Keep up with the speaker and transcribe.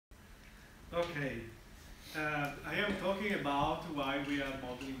Okay, I am talking about why we are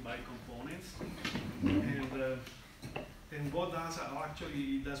modeling by components and what does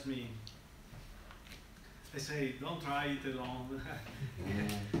actually it does mean. I say don't try it alone.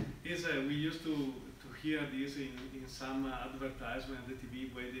 We used to hear this in some advertisement on the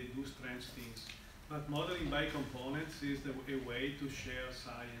TV where they do strange things. But modeling by components is a way to share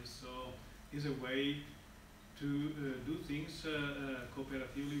science. So is a way to do things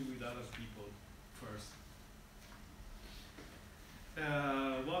cooperatively with other people first.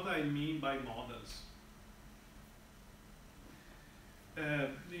 What I mean by models.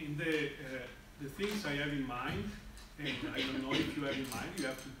 The things I have in mind, and I don't know if you have in mind, you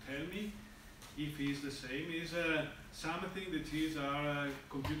have to tell me if it's the same, is something that is our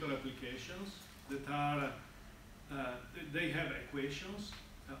computer applications that are, they have equations,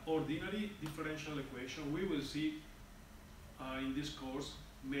 ordinary differential equation. We will see in this course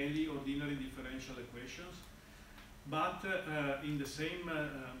mainly ordinary differential equations, but in the same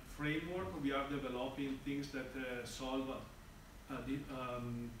framework we are developing things that solve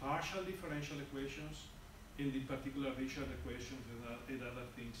partial differential equations, and in particular Richard equations and other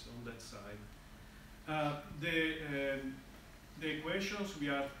things on that side. The equations we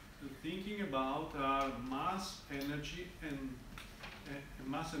are thinking about are mass, energy, and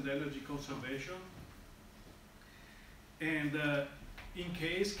mass and energy conservation, and in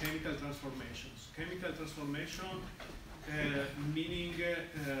case chemical transformations. Chemical transformation meaning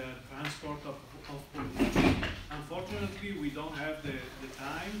transport of pollution. Unfortunately, we don't have the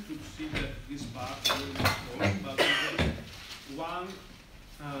time to see this part during this course, but we have one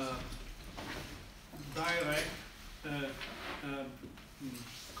direct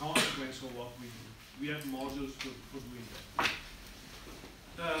consequence of what we do. We have modules for doing that.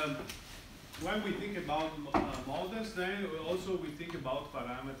 When we think about models, then also we think about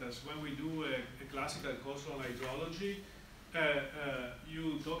parameters. When we do a classical course on hydrology,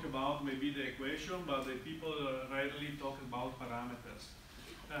 you talk about maybe the equation, but the people rarely talk about parameters.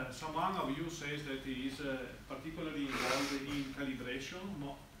 Someone of you says that he is particularly involved in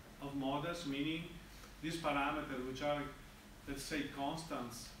calibration of models, meaning these parameters, which are, let's say,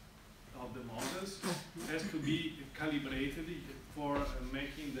 constants of the models, has to be calibrated for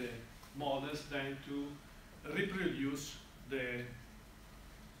making the models then to reproduce the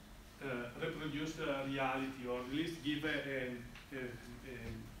reality, or at least give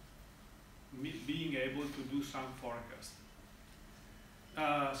being able to do some forecast.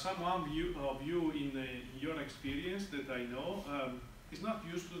 Some of you in your experience that I know is not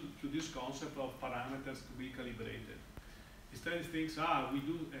used to this concept of parameters to be calibrated. Instead thinks, we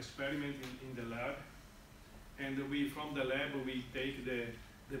do experiment in the lab, and from the lab we take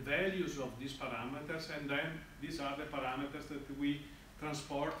the values of these parameters, and then these are the parameters that we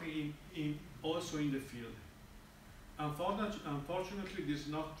transport also in the field. Unfortunately, this is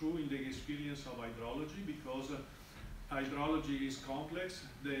not true in the experience of hydrology, because hydrology is complex.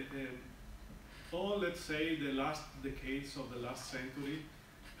 All, let's say, the last decades of the last century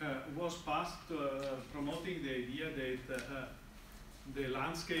was passed promoting the idea that the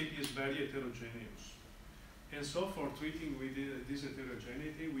landscape is very heterogeneous. And so for treating with this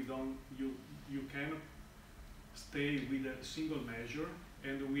heterogeneity, you cannot stay with a single measure,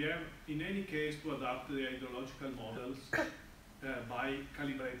 and we have, in any case, to adapt the hydrological models by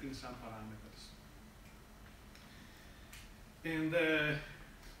calibrating some parameters. And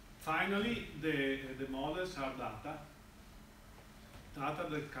finally, the models are data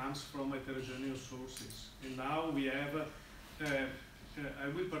that comes from heterogeneous sources. And now we have I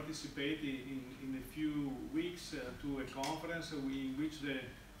will participate in a few weeks to a conference in which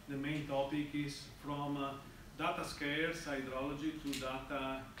the main topic is from data scarce hydrology to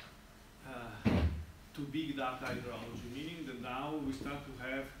data to big data hydrology, meaning that now we start to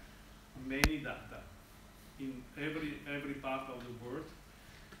have many data in every part of the world.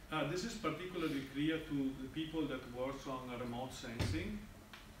 This is particularly clear to the people that work on remote sensing.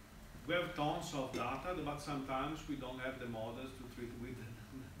 We have tons of data, but sometimes we don't have the models to treat with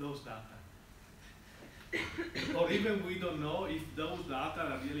those data. Or even we don't know if those data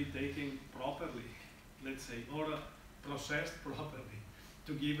are really taken properly, let's say, or processed properly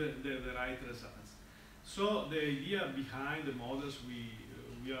to give the right results. So the idea behind the models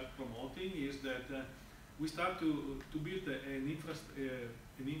we are promoting is that we start to build an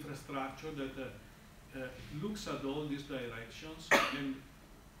infrastructure that looks at all these directions and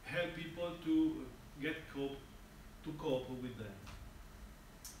help people to cope with them.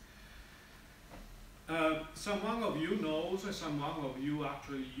 Someone of you knows, someone of you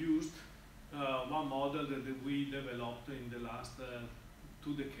actually used one model that we developed in the last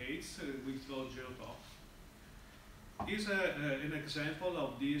 2 decades with Geotalk. Is an example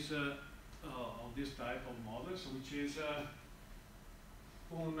of this type of models, which is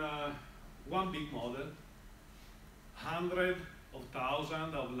one big model, hundred of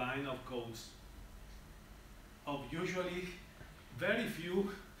thousands of line of codes, of usually very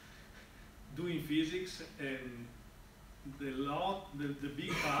few doing physics, and the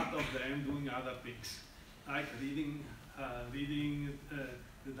big part of them doing other things, like reading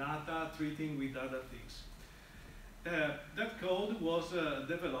the data, treating with other things. That code was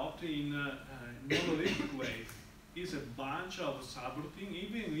developed in a monolithic way. It's a bunch of subroutines.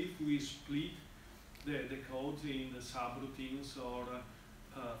 Even if we split the code in the subroutines or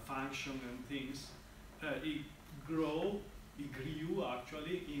function and things, it grew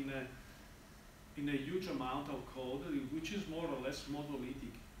actually in a huge amount of code, which is more or less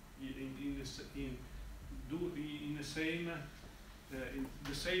monolithic in the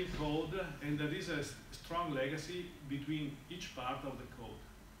same code, and there is a strong legacy between each part of the code.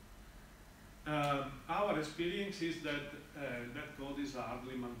 Our experience is that that code is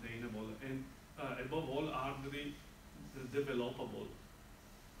hardly maintainable and above all hardly developable.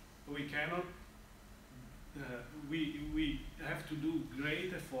 We cannot, we have to do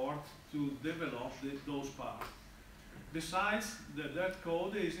great effort to develop those parts. Besides, that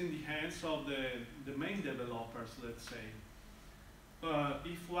code is in the hands of the main developers, let's say.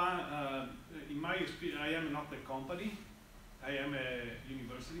 If one, in my experience, I am not a company, I am a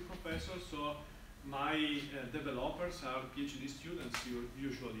university professor, so my developers are PhD students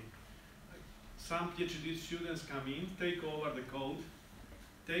usually. Some PhD students come in, take over the code,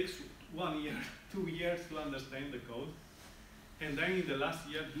 takes 1 year, 2 years to understand the code, and then in the last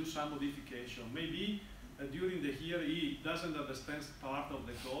year do some modification. Maybe during the year he doesn't understand part of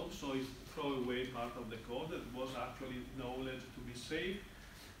the code, so he throw away part of the code that was actually knowledge to be saved,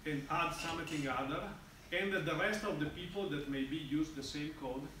 and add something other, and the rest of the people that maybe use the same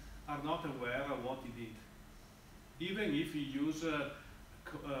code are not aware of what he did. Even if he use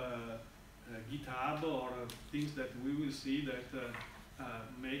GitHub or things that we will see that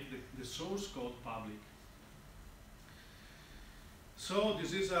make the source code public. So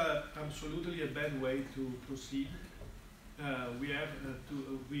this is absolutely a bad way to proceed. We have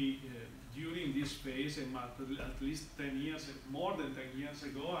during this phase, and at least 10 years, more than 10 years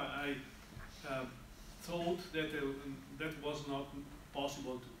ago, I thought that that was not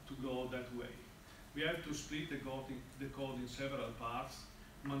possible to go that way. We have to split the code in several parts,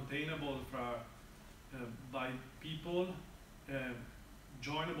 maintainable by people,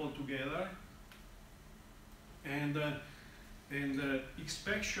 joinable together, and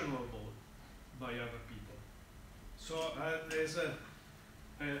inspectionable by other people. So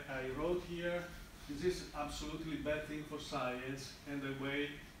I wrote here, this is absolutely bad thing for science and the way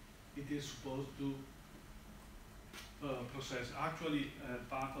it is supposed to process. Actually,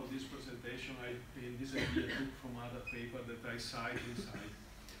 part of this presentation, this idea took from other paper that I cite inside.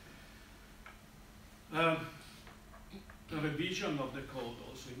 A revision of the code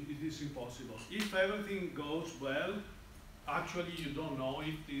also, it is impossible. If everything goes well, actually you don't know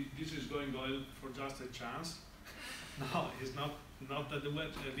if this is going well for just a chance. No, it's not that way,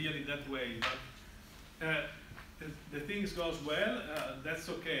 really that way. But the things goes well, that's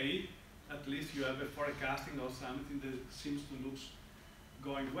okay. At least you have a forecasting or something that seems to look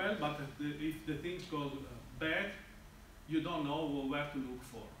going well. But if the things go bad, you don't know where to look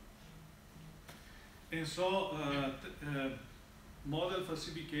for. And so model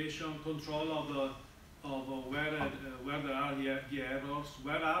falsification, control of where there are the errors,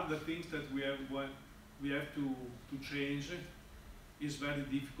 where are the things that we have to change, is very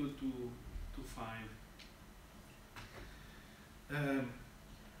difficult to find.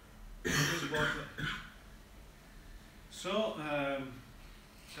 So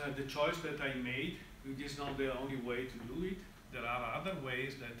the choice that I made, it is not the only way to do it. There are other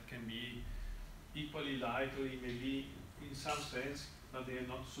ways that can be equally likely, maybe in some sense, but they are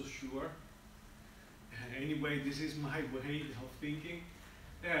not so sure. Anyway, this is my way of thinking.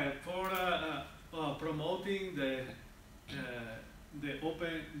 For promoting the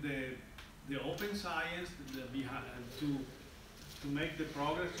open science, to make the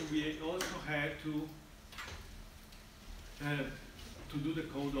progress, we also had to do the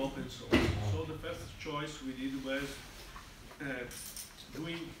code open source. So the first choice we did was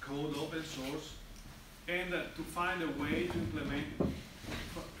doing code open source, and to find a way to implement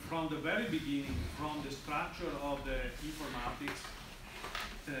from the very beginning, from the structure of the informatics,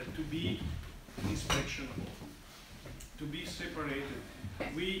 to be inspectionable, to be separated.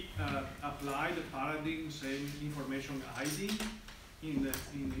 We applied the paradigm saying information ID, in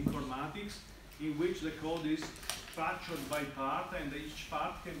informatics, in which the code is structured by part, and each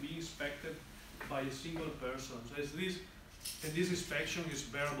part can be inspected by a single person. So and this inspection is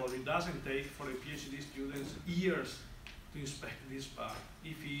bearable. It doesn't take for a PhD student years to inspect this part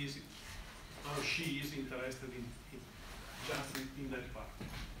if he is or she is interested just in that part.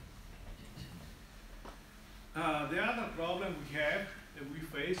 The other problem we have, that we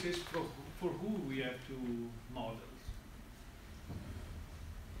face, is for who we have to model,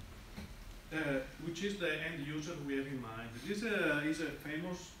 which is the end user we have in mind. This is a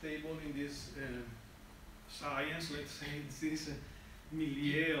famous table in this science, let's say, this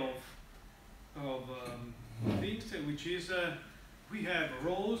milieu of things, which is we have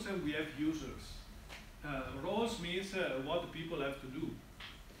roles and we have users. Roles means what people have to do.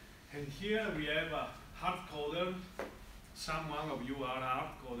 And here we have a hard coder. Someone of you are hard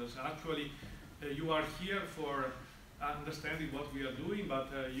coders. Actually, you are here for understanding what we are doing, but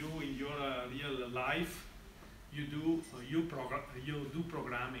you in your real life, you do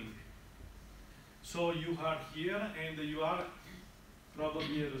programming. So you are here and you are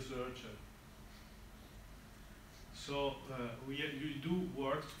probably a researcher. So you do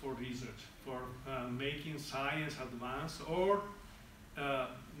work for research, for making science advance or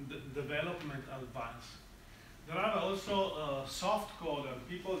development advance. There are also soft coder,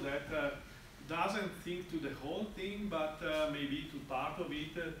 people that doesn't think to the whole thing, but maybe to part of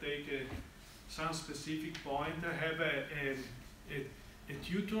it, take some specific point, have a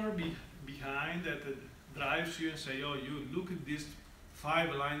tutor behind that drives you and say, oh, you look at these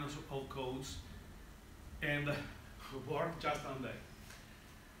 5 lines of codes and work just on that.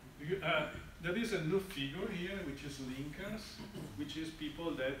 There is a new figure here, which is linkers, which is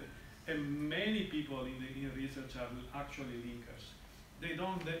people that, and many people in research are actually linkers. They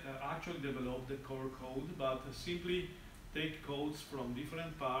don't actually develop the core code, but simply take codes from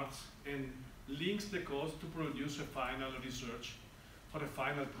different parts and links the codes to produce a final research for a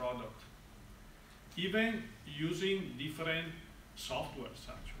final product, even using different softwares,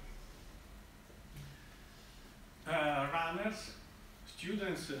 actually. Runners,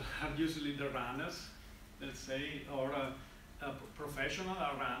 students are usually the runners, let's say, or professional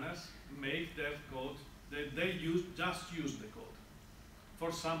runners make their code, they just use the code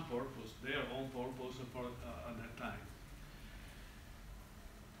for some purpose, their own purpose for at that time.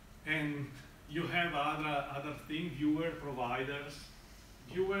 And you have other things, viewer providers.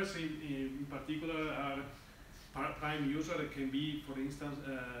 Viewers in particular are part-time users. It can be, for instance,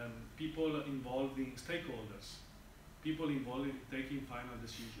 people involved in stakeholders, people involved in taking final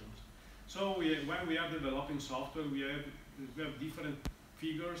decisions. So when we are developing software, we have different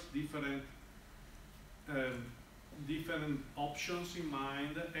figures, different options in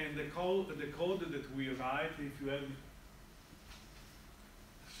mind, and the code that we write, if you have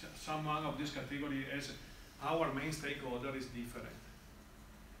someone of this category as our main stakeholder, is different.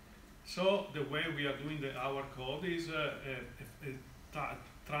 So the way we are doing our code is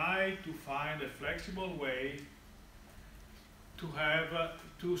try to find a flexible way to have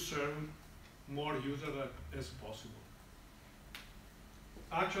to serve more users as possible.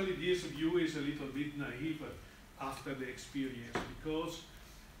 Actually, this view is a little bit naive after the experience, because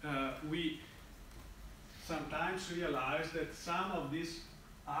we sometimes realize that some of these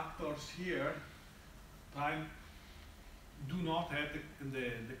actors here do not have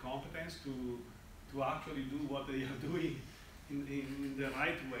the competence to actually do what they are doing in the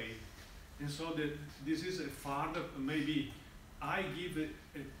right way. And so this is a further, maybe I give a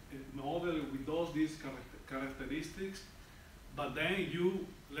model with these characteristics, but then you,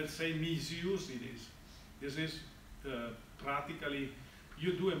 let's say, misuse it. This is practically,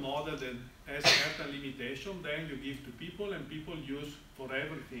 you do a model that has certain limitation, then you give to people, and people use for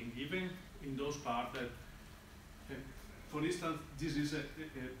everything, even in those parts that, for instance, this is a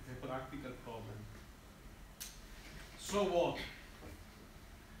practical problem. So what?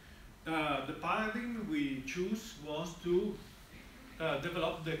 The paradigm we choose was to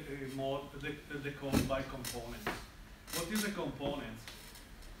develop the code by components. What is a component?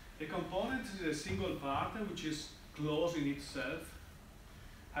 A component is a single part which is closed in itself.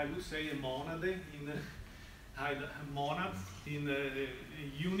 I would say a monad in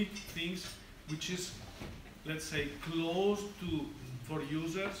unique things which is, let's say, close to, for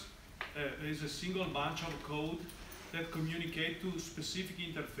users, is a single bunch of code that communicate to specific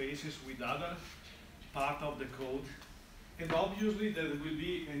interfaces with other part of the code. And obviously there will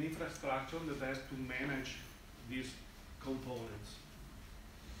be an infrastructure that has to manage these components.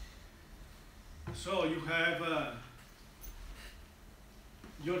 So you have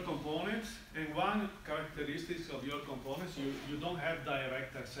your components, and one characteristic of your components, you don't have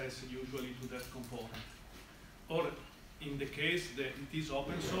direct access usually to that component. Or in the case that it is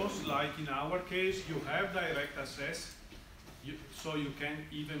open source, like in our case, you have direct access, so you can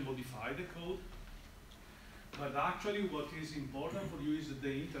even modify the code. But actually what is important for you is the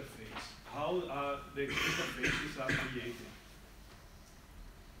interface, how the interfaces are created.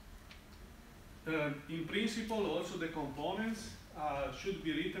 In principle, also the components should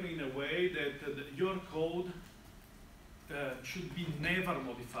be written in a way that your code should be never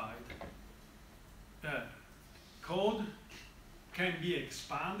modified. Code can be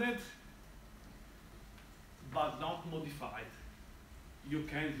expanded, but not modified. You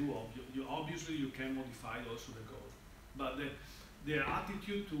can do, obviously you can modify also the code. But the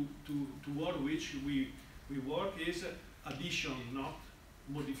attitude toward which we work is addition, not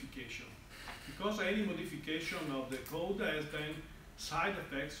modification. Because any modification of the code has then side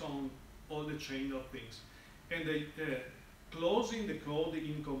effects on all the chain of things. And closing the code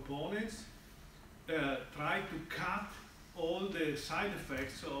in components try to cut all the side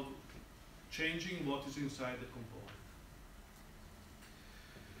effects of changing what is inside the component.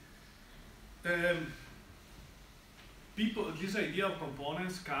 This idea of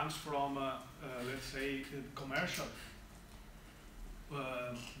components comes from, let's say, commercial.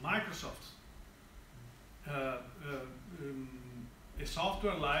 Microsoft. A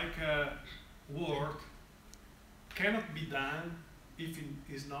software like Word cannot be done if it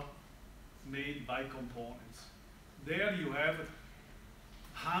is not made by components. There you have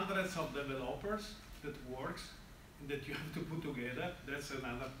hundreds of developers that works and that you have to put together. That's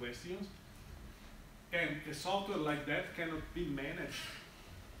another question. And a software like that cannot be managed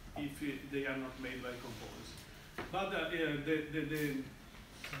if they are not made by components. But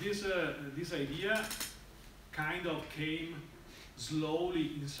this idea kind of came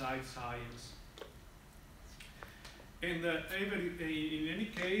slowly inside science. And in any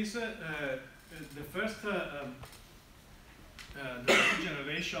case, the first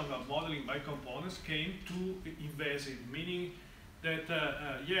generation of modeling by components came too invasive, meaning that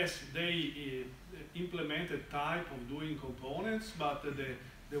yes, they implemented type of doing components, but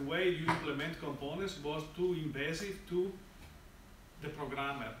the way you implement components was too invasive to the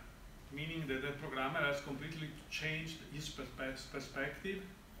programmer, meaning that the programmer has completely changed his perspective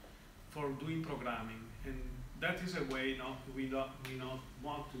for doing programming, and that is a way we don't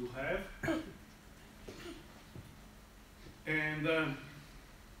want to have. And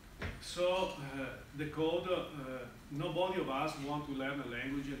so the code, nobody of us want to learn a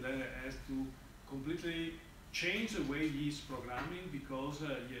language and then has to completely change the way he is programming, because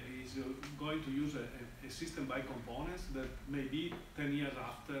he's going to use a system by components that maybe 10 years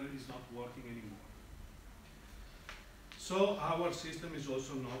after is not working anymore. So our system is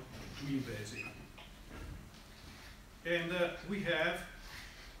also not too invasive. And we have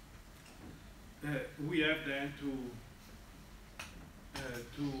then to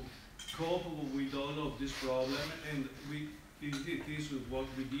cope with all of this problem, and it is what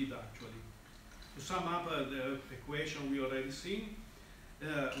we did actually. To sum up the equation we already seen,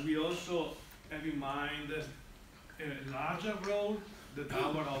 we also have in mind a larger role that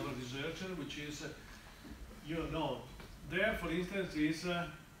our other researcher, which is, there for instance is the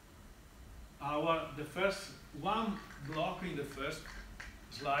first one block in the first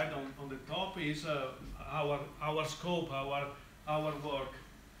slide on the top is our scope, our work.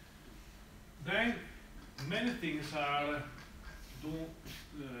 Then many things are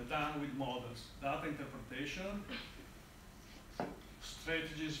done with models, data interpretation,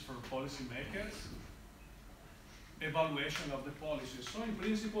 strategies for policymakers, evaluation of the policies. So in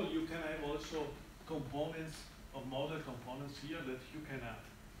principle, you can have also components of model components here that you can add.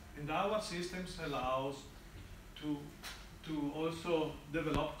 And our systems allows to also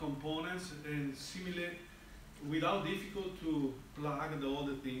develop components and simulate without difficult to plug all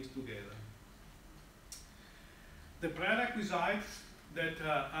the things together. The prerequisites that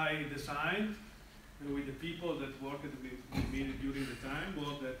I designed with the people that worked with me during the time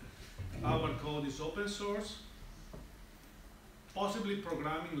was that our code is open source, possibly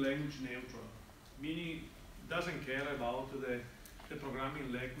programming language neutral, meaning it doesn't care about the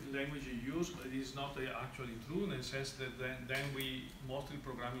programming language you use, but it is not actually true in the sense that then we mostly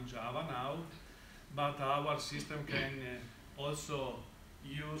program in Java now, but our system can also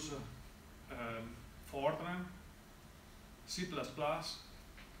use Fortran, C++,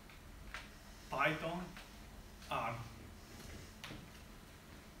 Python, R.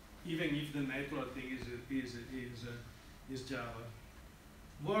 Even if the natural thing is Java.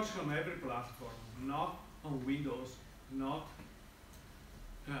 Works on every platform, not on Windows, not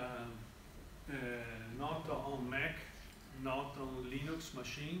not on Mac, not on Linux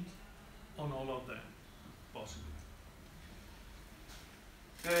machine, on all of them, possibly.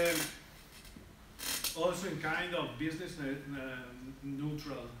 Also in kind of business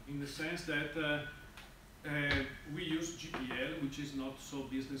neutral, in the sense that we use GPL, which is not so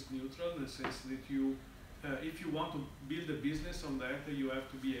business neutral, in the sense that you, if you want to build a business on that, you have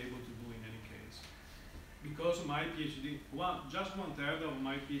to be able to do in any case. Because my PhD, just 1/3 of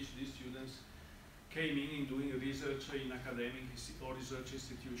my PhD students came in doing research in academic or research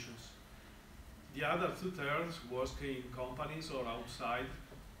institutions. The other 2/3 was in companies or outside.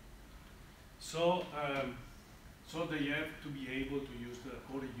 So, so they have to be able to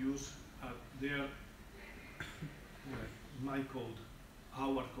use their my code,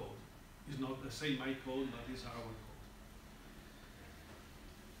 our code. It's not the same my code, but it's our code.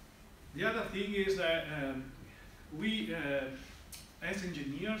 The other thing is that we, as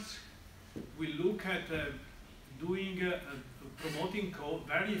engineers, we look at doing promoting code,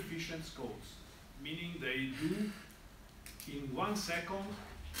 very efficient codes, meaning they do in 1 second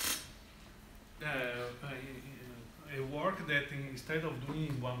a work that instead of doing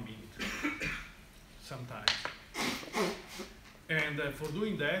in 1 minute, sometimes. And for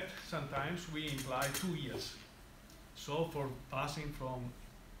doing that, sometimes we imply 2 years. So for passing from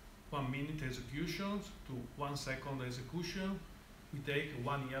 1 minute executions to 1 second execution, we take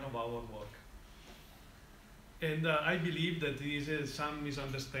 1 year of our work. And I believe that there is some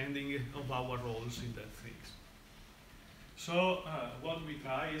misunderstanding of our roles in that things. So what we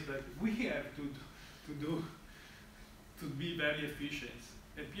try is that we have to be very efficient.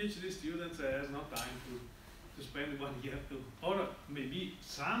 A PhD student has no time to spend 1 year or maybe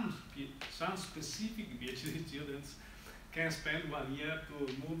some specific PhD students can spend 1 year to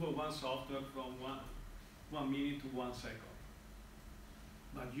move one software from 1 minute to 1 second.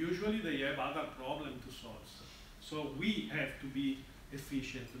 But usually they have other problems to solve. So we have to be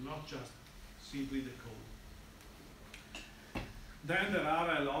efficient, not just simply the code. Then there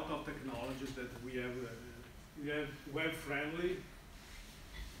are a lot of technologies that we have. We have web-friendly,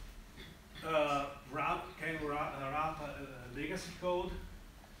 can wrap legacy code,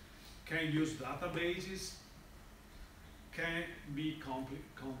 can use databases, can be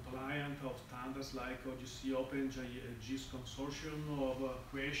compliant of standards like OGC OpenJS consortium of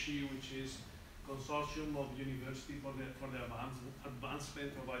QESHI, which is consortium of university for the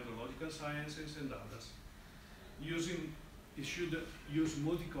advancement of hydrological sciences and others. It should use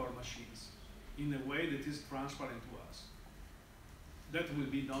multi-core machines in a way that is transparent to us. That will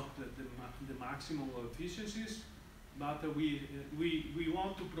be not the maximum of efficiencies, but we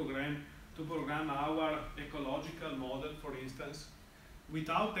want to program our ecological model, for instance,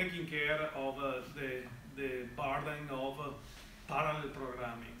 without taking care of the burden of parallel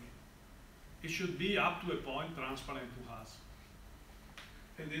programming. It should be up to a point transparent to us.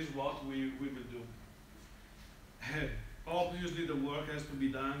 And this is what we will do. Obviously, the work has to be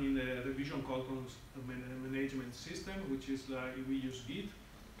done in the revision control management system, which is like we use Git.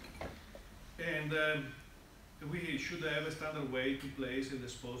 And we should have a standard way to place and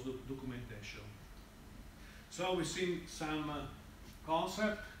dispose of documentation. So we've seen some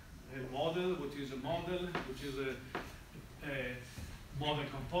concept, a model, which is a model, which is a model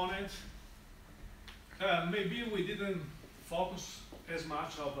component. Maybe we didn't focus as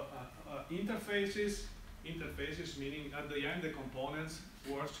much of interfaces. Interfaces meaning at the end the components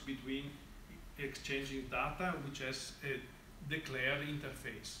works between exchanging data, which has a declared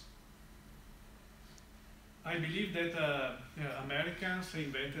interface. I believe that Americans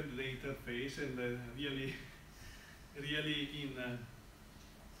invented the interface and really in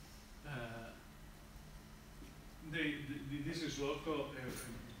this is also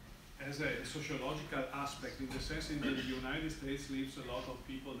as a sociological aspect, in the sense that in the United States lives a lot of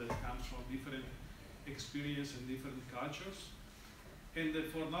people that comes from different experience and different cultures, and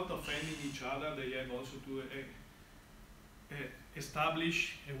for not offending each other, they have also to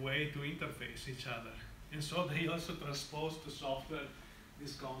establish a way to interface each other, and so they also transpose to software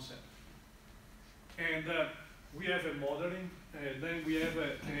this concept. And we have a modeling, then we have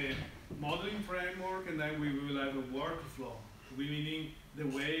a modeling framework, and then we will have a workflow, meaning the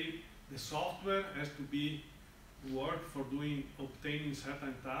way the software has to be work for obtaining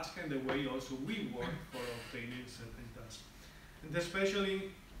certain tasks, and the way also we work for obtaining certain tasks. And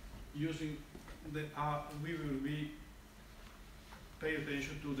especially using we will pay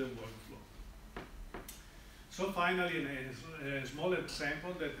attention to the workflow. So finally, a small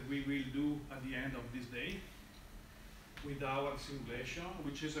example that we will do at the end of this day with our simulation,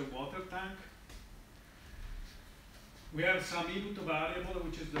 which is a water tank. We have some input variable,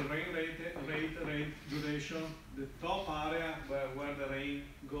 which is the rain rate, duration, the top area where the rain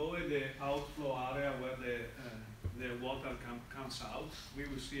goes, and the outflow area where the water comes out. We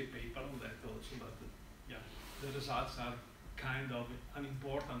will see a paper on that also, but yeah, the results are kind of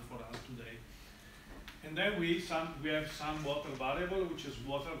unimportant for us today. And then we have some water variable, which is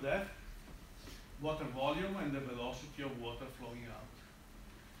water depth, water volume, and the velocity of water flowing out.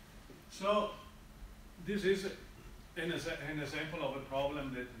 So this is an example of a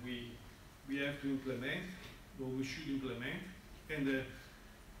problem that we have to implement, or we should implement, and the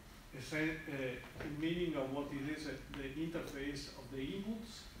meaning of what it is, the interface of the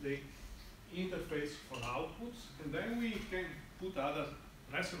inputs, the interface for outputs, and then we can put other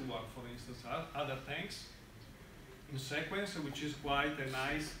reservoir, for instance, other tanks in sequence, which is quite a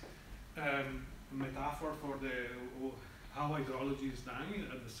nice metaphor for how hydrology is done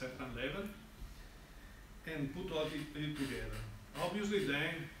at a certain level, and put all it together. Obviously,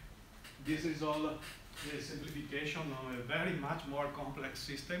 then this is all a simplification of a very much more complex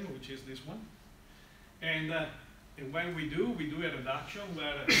system, which is this one. And when we do a reduction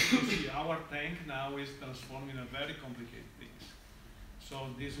where you see our tank now is transformed in a very complicated things. So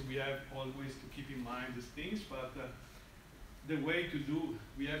this we have always to keep in mind these things, but the way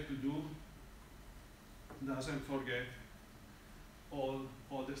we have to do doesn't forget all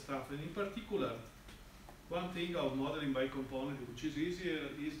the stuff. And in particular, one thing of modeling by component, which is easier,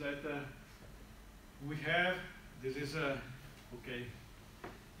 is that we have, this is okay,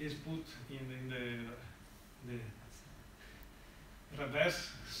 is put in the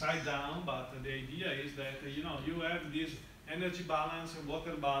reverse side down, but the idea is that you have this energy balance and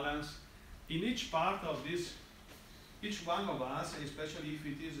water balance in each part of this. Each one of us, especially if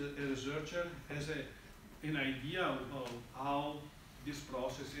it is a researcher, has an idea of how these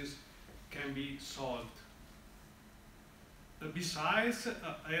processes can be solved. Besides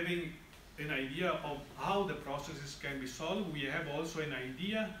having an idea of how the processes can be solved, we have also an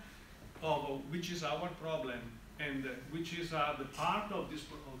idea of which is our problem and which is the part of this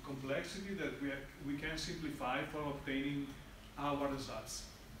complexity that we can simplify for obtaining our results.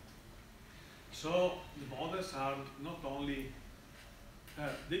 So the models are not only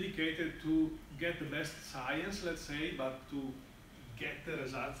dedicated to get the best science, let's say, but to get the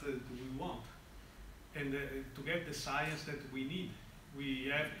results that we want. And to get the science that we need, we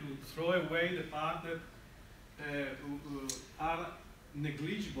have to throw away the part that are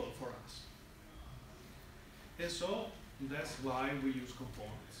negligible for us. And so that's why we use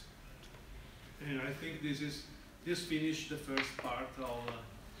components. And I think this finished the first part of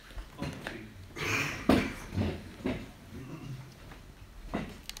the thing.